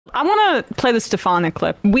I want to play the Stefanik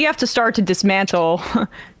clip. We have to start to dismantle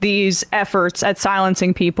these efforts at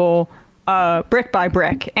silencing people brick by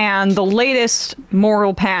brick. And the latest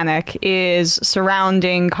moral panic is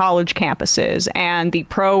surrounding college campuses and the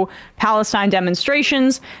pro-Palestine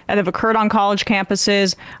demonstrations that have occurred on college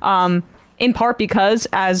campuses, in part because,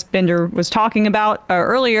 as Binder was talking about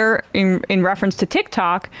earlier in reference to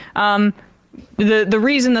TikTok, the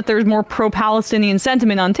reason that there's more pro-Palestinian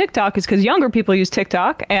sentiment on TikTok is because younger people use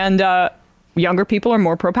TikTok, and younger people are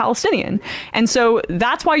more pro-Palestinian. And so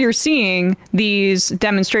that's why you're seeing these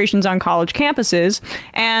demonstrations on college campuses.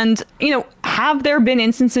 And, you know, have there been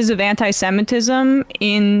instances of anti-Semitism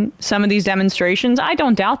in some of these demonstrations? I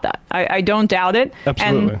don't doubt that. I don't doubt it.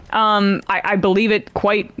 Absolutely. And I believe it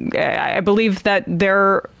quite. I believe that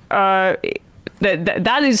there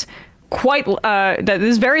that is quite that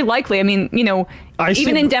is very likely. I mean, you know,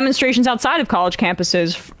 even in demonstrations outside of college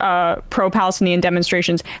campuses, pro-Palestinian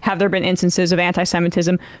demonstrations, have there been instances of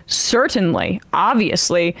anti-Semitism? Certainly,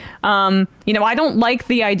 obviously. You know, I don't like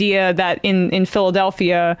the idea that in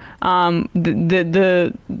Philadelphia,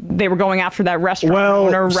 they were going after that restaurant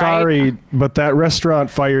owner, right? Sorry, but that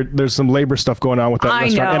restaurant fired. There's some labor stuff going on with that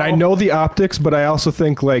restaurant, and I know the optics, but I also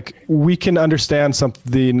think like we can understand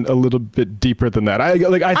something a little bit deeper than that.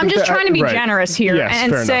 I'm just trying to be generous here,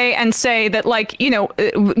 yes, and say that, like, you know,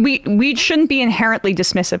 we shouldn't be inherently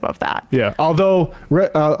dismissive of that. Yeah. Although,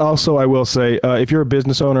 also, I will say, if you're a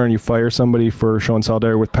business owner and you fire somebody for showing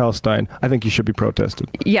solidarity with Palestine, I think you should be protested.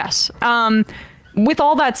 Yes. With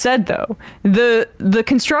all that said, though, the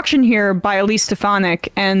construction here by Elise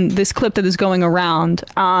Stefanik and this clip that is going around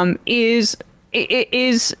is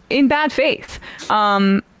in bad faith.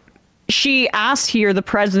 She asked here the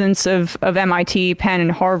presidents of MIT, Penn,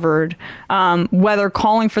 and Harvard whether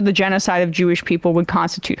calling for the genocide of Jewish people would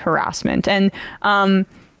constitute harassment. And,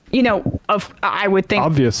 you know, I would think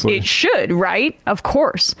obviously it should, right? Of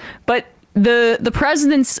course. But the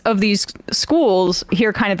presidents of these schools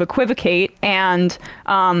here kind of equivocate, and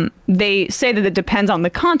they say that it depends on the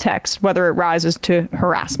context whether it rises to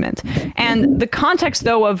harassment. And the context,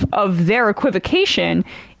 though, of their equivocation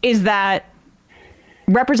is that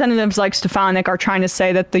representatives like Stefanik are trying to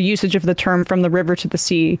say that the usage of the term "from the river to the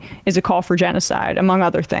sea" is a call for genocide, among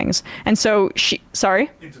other things. And so Intifada.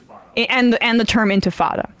 And the term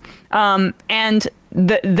intifada. And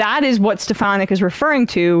that is what Stefanik is referring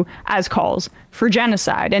to as calls for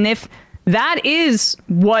genocide. And if that is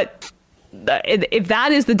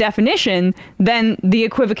the definition, then the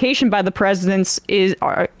equivocation by the presidents is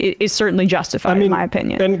certainly justified, in my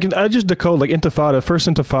opinion. And can I just decode, like, intifada, first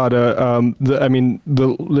intifada,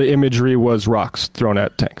 the imagery was rocks thrown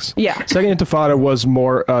at tanks. Yeah. Second intifada was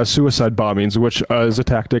more suicide bombings, which is a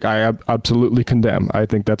tactic I absolutely condemn. I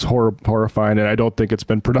think that's horrifying, and I don't think it's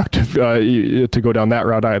been productive to go down that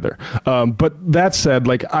route either. But that said,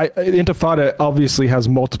 like, intifada obviously has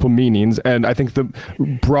multiple meanings, and I think the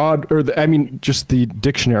broad, just the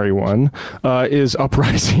dictionary one is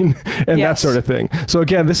uprising and that sort of thing. So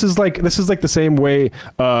again, this is like the same way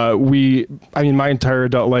my entire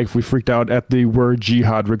adult life we freaked out at the word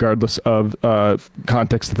jihad, regardless of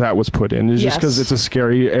context that was put in. It's just because it's a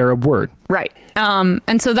scary Arab word. Right.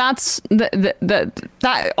 And so that's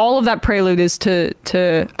that all of that prelude is to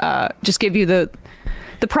just give you the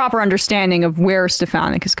proper understanding of where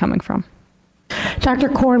Stefanik is coming from. Dr.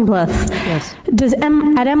 Kornbluth, yes.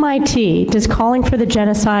 At MIT, does calling for the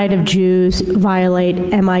genocide of Jews violate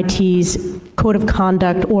MIT's code of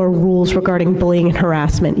conduct or rules regarding bullying and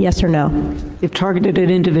harassment? Yes or no? If targeted at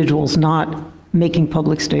individuals, not making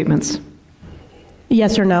public statements.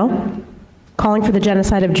 Yes or no? Calling for the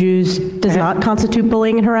genocide of Jews does not constitute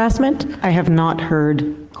bullying and harassment? I have not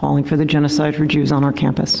heard calling for the genocide for Jews on our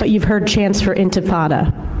campus. But you've heard chants for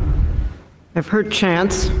intifada. I've heard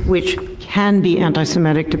chants, which can be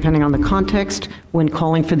anti-Semitic depending on the context, when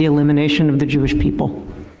calling for the elimination of the Jewish people.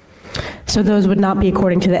 So those would not be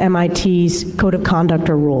according to the MIT's code of conduct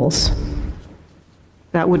or rules?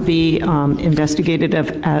 That would be investigated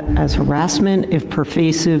as harassment if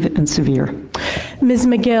pervasive and severe. Ms.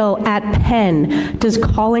 McGill, at Penn, does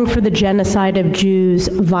calling for the genocide of Jews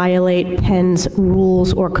violate Penn's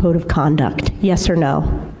rules or code of conduct? Yes or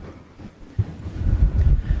no?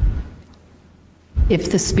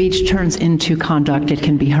 If the speech turns into conduct, it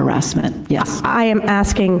can be harassment, yes. I am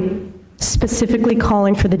asking specifically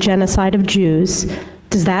calling for the genocide of Jews.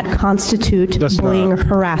 Does that constitute bullying or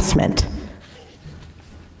harassment?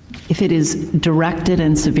 If it is directed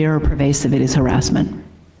and severe or pervasive, it is harassment.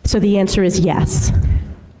 So the answer is yes.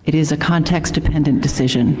 It is a context-dependent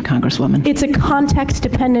decision, Congresswoman. It's a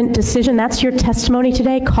context-dependent decision. That's your testimony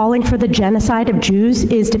today. Calling for the genocide of Jews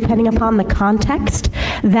is depending upon the context.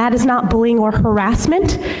 That is not bullying or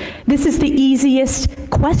harassment. This is the easiest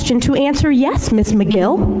question to answer yes, Ms.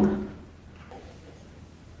 McGill.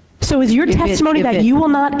 So is your testimony that you will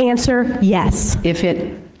not answer yes? If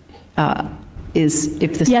it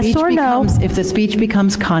if the yes speech or becomes, no? if the speech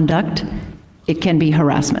becomes conduct, it can be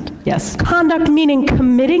harassment, yes. Conduct meaning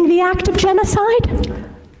committing the act of genocide?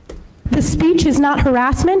 The speech is not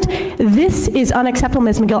harassment. This is unacceptable,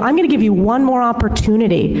 Ms. McGill. I'm going to give you one more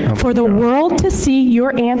opportunity for the world to see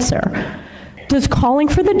your answer. Does calling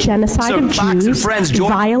for the genocide of Jews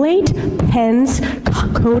violate Penn's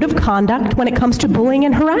code of conduct when it comes to bullying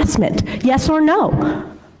and harassment? Yes or no?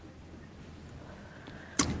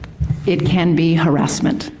 It can be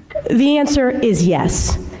harassment. The answer is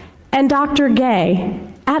yes. And Dr. Gay,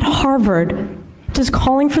 at Harvard, does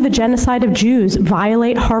calling for the genocide of Jews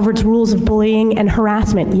violate Harvard's rules of bullying and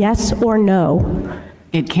harassment? Yes or no?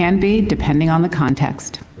 It can be, depending on the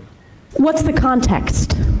context. What's the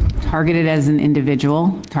context? Targeted as an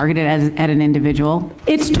individual, targeted at an individual.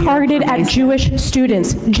 It's targeted at Jewish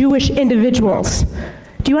students, Jewish individuals.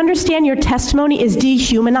 Do you understand your testimony is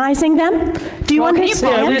dehumanizing them? Do you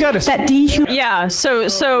understand that dehumanizing? Yeah, so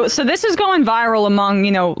this is going viral among,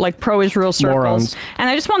 like pro-Israel circles. Morons.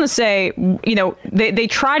 And I just want to say, they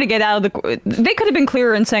try to get out of they could have been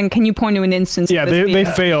clearer in saying, can you point to an instance? Yeah, they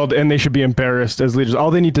failed, and they should be embarrassed as leaders.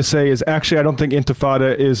 All they need to say is, actually, I don't think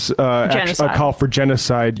Intifada is a call for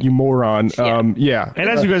genocide, you moron. Yeah. And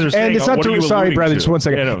as you guys are saying, and it's not sorry, Bradley, just one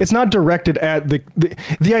second. Yeah, no. It's not directed at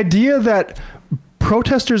the idea that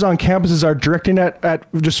protesters on campuses are directing at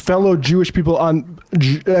just fellow Jewish people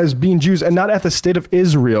as being Jews and not at the state of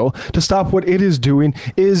Israel to stop what it is doing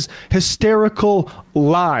is hysterical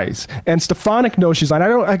lies. And Stefanik knows she's lying.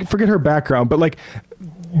 I forget her background, but like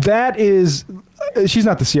that is. She's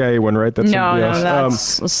not the CIA one, right? That's somebody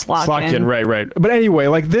else. That's Slotkin. Right. But anyway,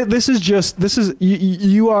 like this is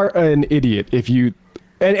you are an idiot if you.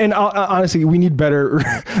 And honestly, we need better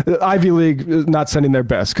Ivy League not sending their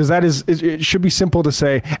best, because it should be simple to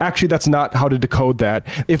say, actually, that's not how to decode that.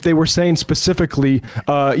 If they were saying specifically,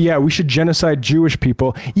 yeah, we should genocide Jewish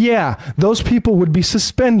people, yeah, those people would be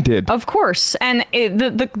suspended. Of course. And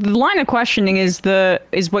the line of questioning is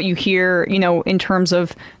what you hear, in terms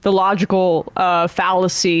of the logical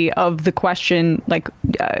fallacy of the question, like,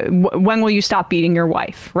 when will you stop beating your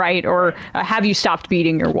wife, right? Or have you stopped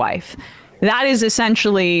beating your wife? That is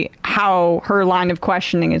essentially how her line of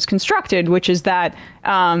questioning is constructed, which is that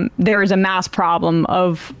there is a mass problem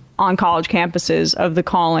on college campuses of the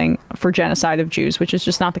calling for genocide of Jews, which is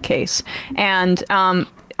just not the case. And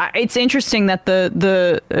it's interesting that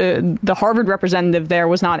the Harvard representative there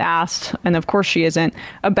was not asked, and of course she isn't,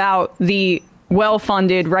 about the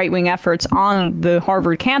well-funded right-wing efforts on the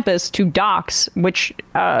Harvard campus to dox, which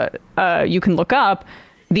you can look up,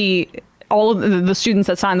 all of the students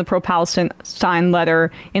that signed the pro-Palestine letter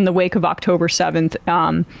in the wake of October 7th,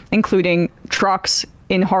 including trucks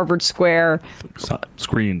in Harvard Square,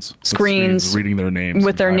 screens reading their names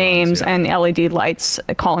with their names and LED lights,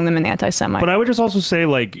 calling them an anti-Semite. But I would just also say,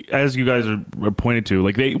 like, as you guys are pointed to,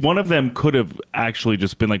 like, one of them could have actually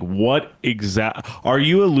just been like, what are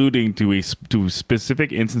you alluding to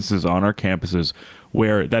specific instances on our campuses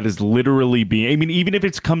where that is literally being, I mean, even if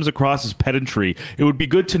it comes across as pedantry, it would be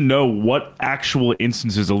good to know what actual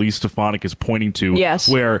instances Elise Stefanik is pointing to,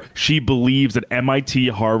 where she believes that MIT,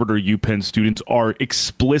 Harvard, or UPenn students are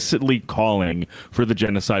explicitly calling for the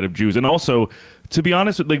genocide of Jews. And also, to be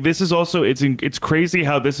honest, like, this is also, it's crazy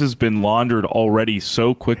how this has been laundered already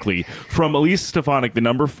so quickly. From Elise Stefanik, the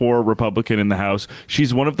number 4 Republican in the House,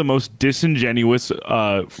 she's one of the most disingenuous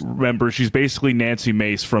members. She's basically Nancy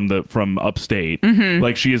Mace from upstate. Mm-hmm.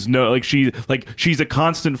 Like, she's a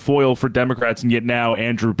constant foil for Democrats, and yet now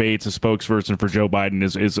Andrew Bates, a spokesperson for Joe Biden,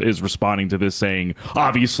 is responding to this, saying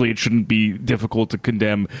obviously it shouldn't be difficult to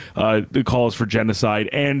condemn the calls for genocide.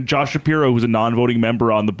 And Josh Shapiro, who's a non-voting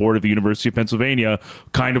member on the board of the University of Pennsylvania,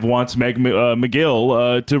 kind of wants Meg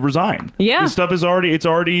McGill to resign. Yeah, this stuff is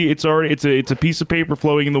it's a piece of paper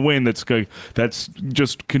flowing in the wind that's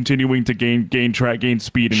just continuing to gain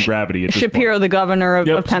speed and gravity. Shapiro, the governor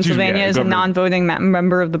of Pennsylvania, is a non-voting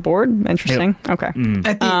member of the board. Interesting. Yep. Okay.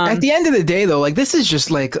 At the end of the day, though, like, this is just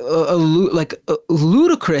like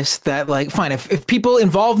ludicrous that, like, fine, if people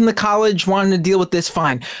involved in the college wanted to deal with this,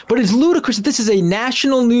 fine, but it's ludicrous that this is a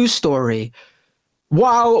national news story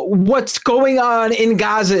while what's going on in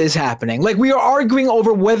Gaza is happening. Like, we are arguing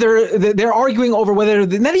over whether they're arguing over whether,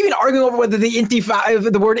 not even arguing over whether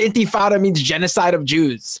the word intifada means genocide of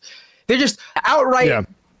Jews. They're just outright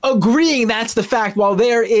agreeing that's the fact, while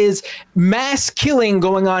there is mass killing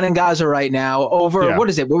going on in Gaza right now over, what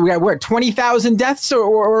is it? We're at 20,000 deaths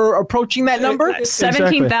or approaching that number?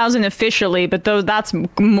 17,000 officially, but that's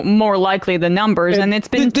more likely the numbers, and it's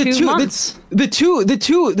been 2 months. The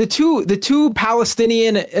two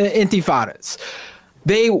Palestinian intifadas,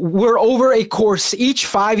 they were over a course each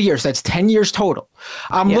 5 years. That's 10 years total.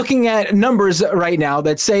 I'm looking at numbers right now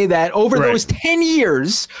that say that over those 10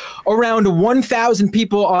 years, around 1,000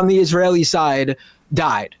 people on the Israeli side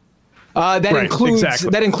died.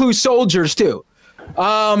 That includes soldiers too.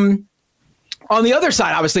 On the other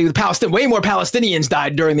side, obviously, way more Palestinians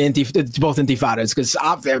died during both intifadas, because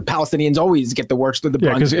Palestinians always get the worst of the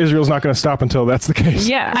brunt. Yeah, because Israel's not going to stop until that's the case.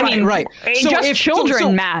 Yeah, I mean, just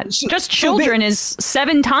children, Matt. Just children is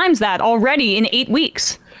 7 times that already in 8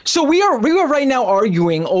 weeks. So we are right now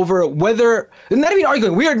arguing over whether, not even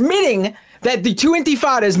arguing, we are admitting that the 2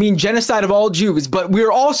 intifadas mean genocide of all Jews, but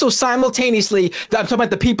we're also simultaneously, I'm talking about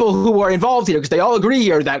the people who are involved here, because they all agree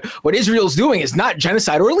here that what Israel's doing is not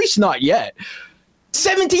genocide, or at least not yet.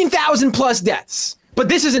 17,000 plus deaths, but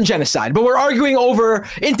this isn't genocide, but we're arguing over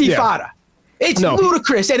intifada. Yeah. It's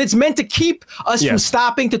ludicrous, and it's meant to keep us from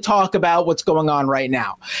stopping to talk about what's going on right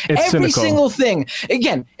now. It's Every cynical. single thing.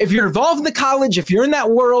 Again, if you're involved in the college, if you're in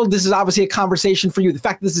that world, this is obviously a conversation for you. The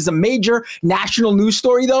fact that this is a major national news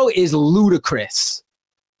story, though, is ludicrous.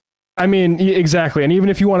 I mean, exactly. And even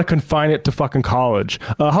if you want to confine it to fucking college,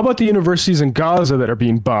 how about the universities in Gaza that are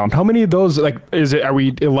being bombed? How many of those, are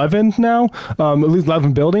we 11 now? At least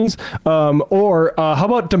 11 buildings? Or how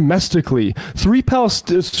about domestically? 3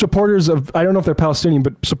 supporters of, I don't know if they're Palestinian,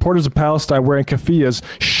 but supporters of Palestine wearing keffiyehs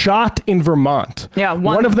shot in Vermont. Yeah.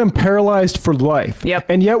 One of them paralyzed for life. Yep.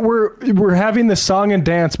 And yet we're having this song and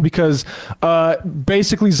dance because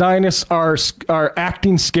basically Zionists are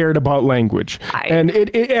acting scared about language. And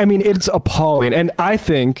I mean, it's appalling. And I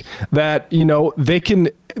think that, they can,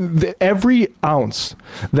 every ounce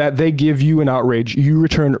that they give you in outrage, you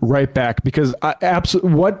return right back, because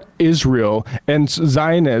what Israel and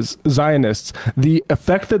Zionists, the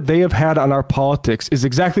effect that they have had on our politics is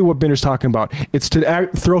exactly what Binder's talking about. It's to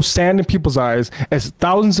throw sand in people's eyes as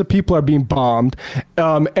thousands of people are being bombed,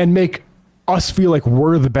 and make us feel like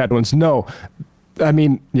we're the bad ones. No. I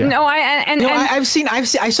mean, yeah. No, I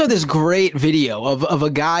saw this great video of a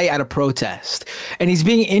guy at a protest, and he's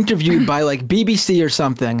being interviewed by like BBC or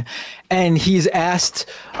something, and he's asked,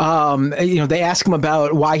 they ask him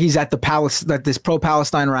about why he's at this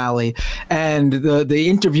pro-Palestine rally, and the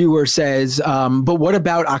interviewer says, but what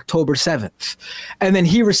about October 7th? And then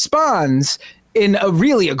he responds in a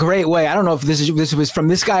great way. I don't know if this was from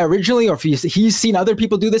this guy originally, or if he's seen other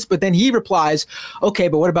people do this, but then he replies, okay,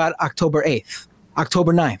 but what about October 8th?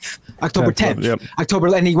 October 9th, October 10th,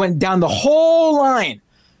 October, and he went down the whole line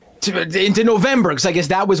into November, because I guess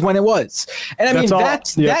that was when it was. And I mean,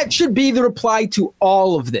 that should be the reply to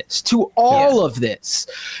all of this, of this.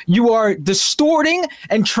 You are distorting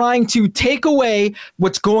and trying to take away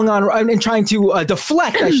what's going on, and trying to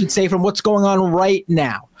deflect, I should say, from what's going on right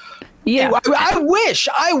now. Yeah.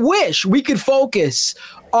 I wish we could focus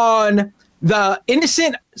on the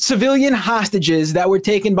innocent civilian hostages that were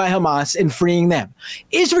taken by Hamas and freeing them.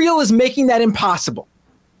 Israel is making that impossible.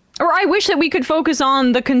 Or I wish that we could focus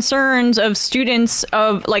on the concerns of students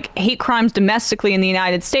of hate crimes domestically in the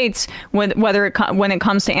United States, when it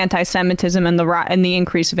comes to anti-Semitism and the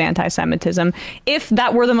increase of anti-Semitism. If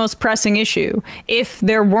that were the most pressing issue, if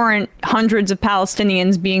there weren't hundreds of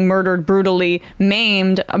Palestinians being murdered brutally,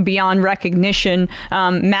 maimed beyond recognition,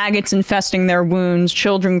 maggots infesting their wounds,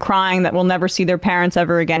 children crying that will never see their parents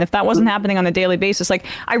ever again. If that wasn't happening on a daily basis,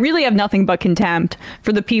 I really have nothing but contempt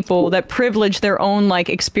for the people that privilege their own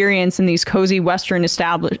experience in these cozy Western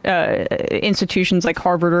established institutions like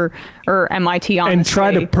Harvard or MIT, honestly. And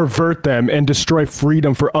try to pervert them and destroy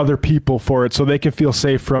freedom for other people for it, so they can feel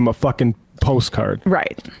safe from a fucking postcard.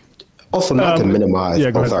 Right. Also, not to minimize,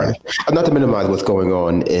 not to minimize what's going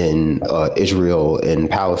on in Israel and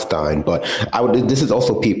Palestine, but this is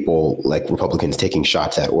also people like Republicans taking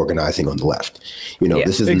shots at organizing on the left.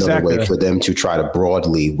 This is another way for them to try to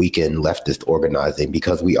broadly weaken leftist organizing,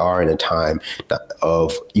 because we are in a time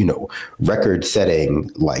of,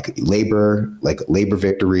 record-setting labor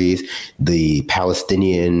victories. The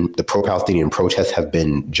pro-Palestinian protests have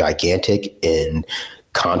been gigantic and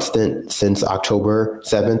constant since October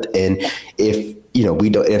 7th. And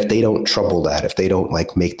if they don't trouble that, if they don't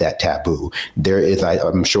make that taboo, there is,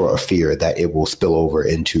 I'm sure, a fear that it will spill over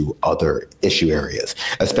into other issue areas,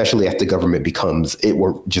 especially if the government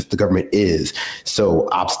the government is so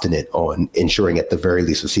obstinate on ensuring at the very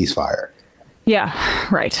least a ceasefire. Yeah,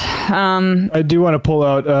 right. I do want to pull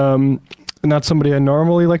out not somebody I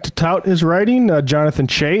normally like to tout his writing, Jonathan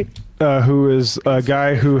Chait, who is a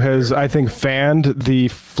guy who has, I think, fanned the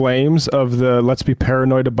flames of the let's be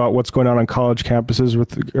paranoid about what's going on college campuses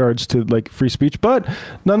with regards to like free speech. But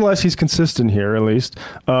nonetheless, he's consistent here, at least.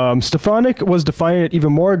 Stefanik was defining it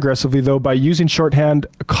even more aggressively, though, by using shorthand,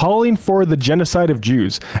 calling for the genocide of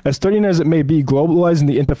Jews. As threatening as it may be, globalizing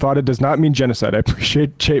the Intifada does not mean genocide. I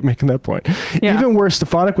appreciate Chait making that point. Yeah. Even worse,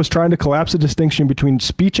 Stefanik was trying to collapse the distinction between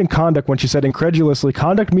speech and conduct when she said incredulously,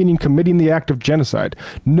 conduct meaning committing the act of genocide.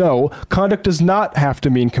 No, conduct does not have to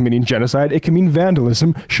mean committing genocide. It can mean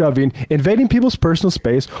vandalism, shoving, invading people's personal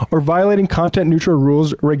space, or violating content-neutral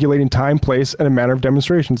rules regulating time, place, and a manner of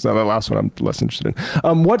demonstrations. Now, the last one I'm less interested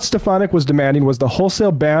in. What Stefanik was demanding was the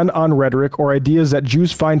wholesale ban on rhetoric or ideas that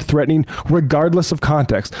Jews find threatening regardless of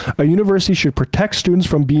context. A university should protect students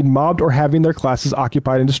from being mobbed or having their classes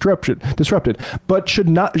occupied and disrupted. But should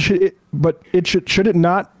it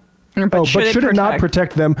not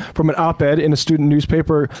protect them from an op-ed in a student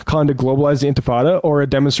newspaper calling to globalize the Intifada, or a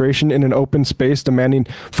demonstration in an open space demanding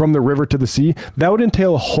from the river to the sea? That would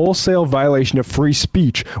entail a wholesale violation of free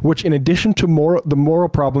speech, which, in addition to the moral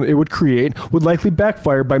problem it would create, would likely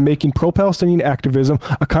backfire by making pro-Palestinian activism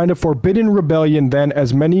a kind of forbidden rebellion then,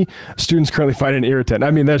 as many students currently find an irritant.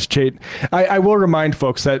 I mean, that's Chait. I will remind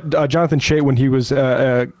folks that Jonathan Chait, when he was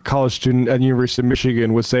a college student at the University of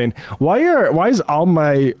Michigan, was saying, why is all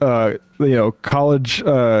my college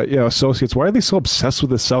associates, why are they so obsessed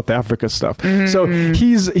with the South Africa stuff? So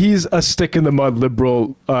he's a stick in the mud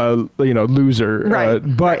liberal loser,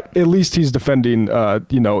 but at least he's defending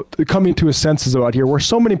coming to his senses about here, where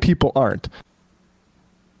so many people aren't.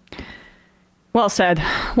 Well said.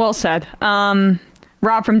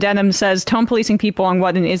 Rob from Denham says, tone policing people on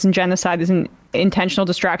what isn't genocide is an intentional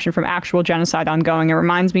distraction from actual genocide ongoing. It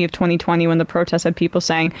reminds me of 2020 when the protests had people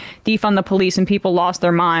saying defund the police, and people lost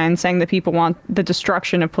their minds, saying that people want the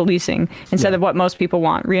destruction of policing instead of what most people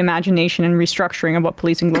want, reimagination and restructuring of what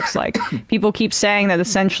policing looks like. People keep saying that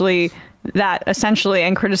essentially,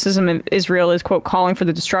 and criticism of Israel is, quote, calling for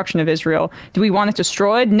the destruction of Israel. Do we want it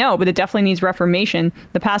destroyed? No, but it definitely needs reformation.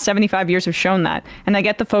 The past 75 years have shown that. And I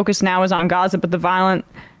get the focus now is on Gaza, but the violence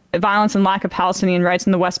and lack of Palestinian rights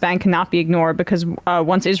in the West Bank cannot be ignored, because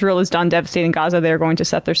once Israel is done devastating Gaza, they're going to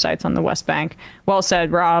set their sights on the West Bank. Well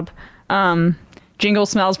said, Rob. Jingle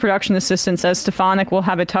Smells production assistant says Stefanik will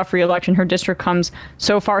have a tough re-election. Her district comes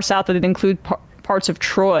so far south that it includes parts of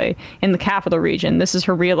Troy in the capital region. This is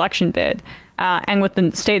her re-election bid. And with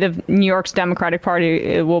the state of New York's Democratic Party,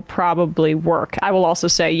 it will probably work. I will also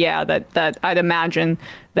say, that I'd imagine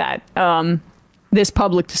that this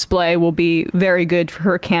public display will be very good for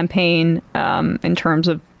her campaign in terms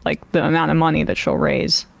of like the amount of money that she'll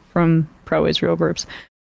raise from pro-Israel groups.